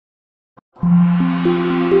The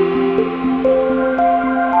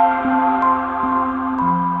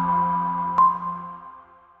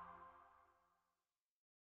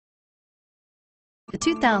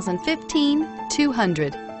 2015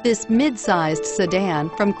 200. This mid-sized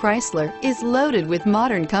sedan from Chrysler is loaded with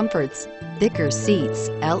modern comforts. Thicker seats,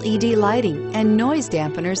 LED lighting, and noise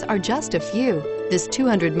dampeners are just a few. This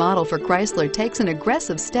 200 model for Chrysler takes an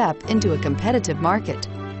aggressive step into a competitive market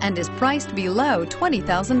and is priced below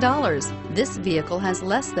 $20,000. This vehicle has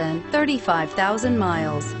less than 35,000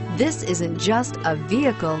 miles. This isn't just a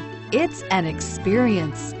vehicle, it's an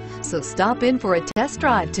experience. So stop in for a test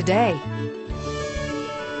drive today.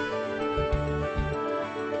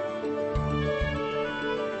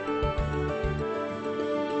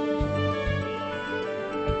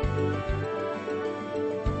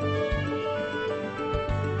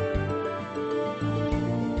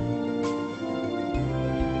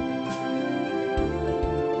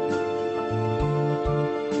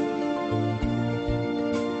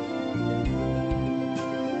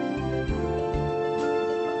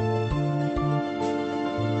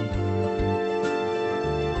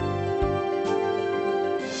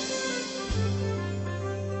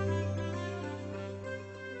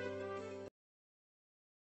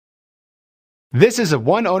 This is a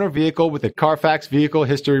one-owner vehicle with a Carfax Vehicle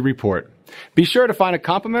History Report. Be sure to find a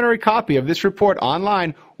complimentary copy of this report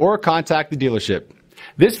online or contact the dealership.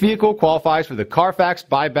 This vehicle qualifies for the Carfax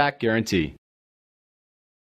Buyback Guarantee.